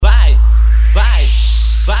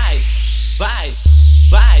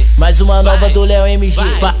Mais uma nova do Léo MG.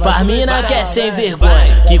 Pras mina que é sem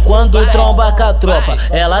vergonha, que quando tromba com a tropa,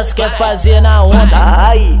 elas quer fazer na onda.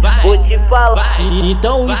 Aí, vou te falar.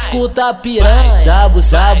 Então escuta a piranha, dá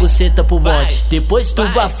buceta pro monte, depois tu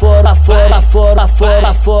bafora,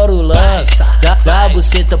 fora o lança. Dá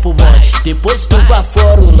buceta pro monte, depois tu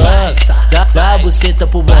bafora o lança. Dá buceta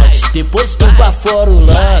pro monte, depois tu bafora o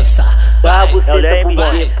lança. Dá buceta pro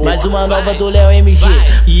monte. Mais uma nova do Léo MG,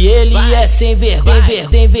 e ele é sem vergonha.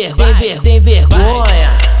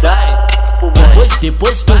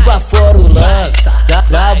 Depois tu bafora o lança.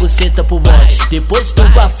 Dá buceta pro monte, depois tu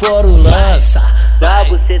bafora o lança. Dá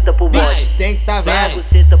buceta pro monte. Bicho, tem que tá vendo.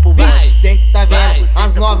 Bicho, tem que tá vendo.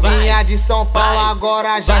 As novinhas de São Paulo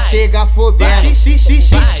agora já chega fudendo.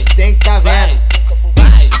 Tem que tá vendo.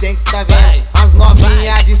 Bicho, tem que tá vendo. As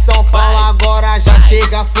novinhas de São Paulo agora já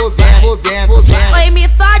chega fudendo. Oi, me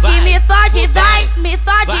fode, vai. Me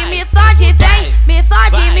fode, vem. Me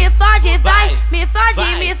fode, vai. Me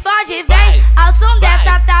fode, vem. Ao som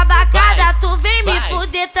dessa tabacada, tu vem me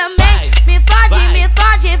fuder também. Me fode, vai. Me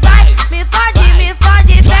fode, vem. Me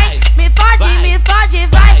fode,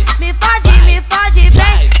 vai. Me fode,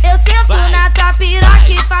 vem. Eu sento na tua piroca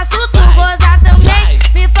e faço tu gozar também.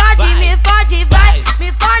 Me fode, vai. Me fode, vem.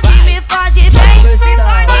 Me fode, vem. Me fode, vem.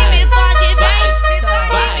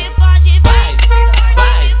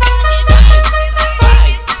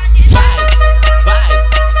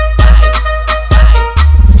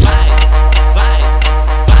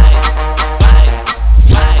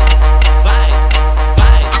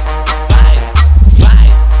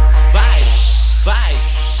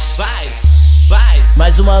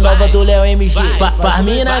 Mais uma nova do Léo MG. Pras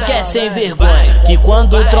mina que é sem vergonha, que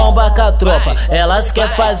quando tromba com a tropa, elas quer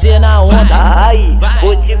fazer na onda. Aí,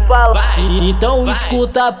 vou te falar. Então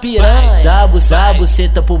escuta a piranha, dá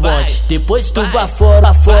buceta pro monte, depois tu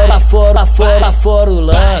bafora, fora o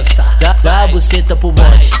lança. Dá buceta pro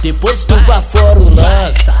monte, depois tu bafora o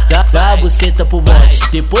lança. Dá buceta pro monte,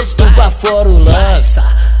 depois tu bafora o lança.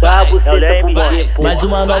 Dá buceta pro monte. Mais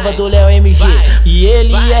uma nova do Léo MG, e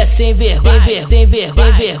ele é sem vergonha.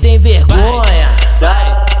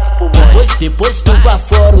 Depois tu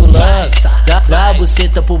bafora o lança. Dá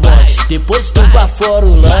buceta pro monte, depois tu bafora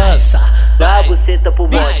o lança. Dá buceta pro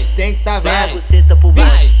monte. Bicho, tem que tá vendo.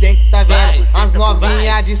 Bicho, tem que tá vendo. As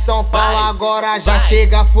novinhas de São Paulo agora já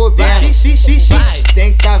chega fudendo.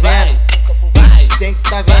 Tem que tá vendo. Bicho, tem que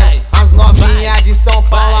tá vendo. As novinhas de São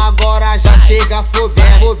Paulo agora já chega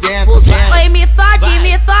fudendo. Oi, me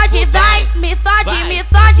fode, vai.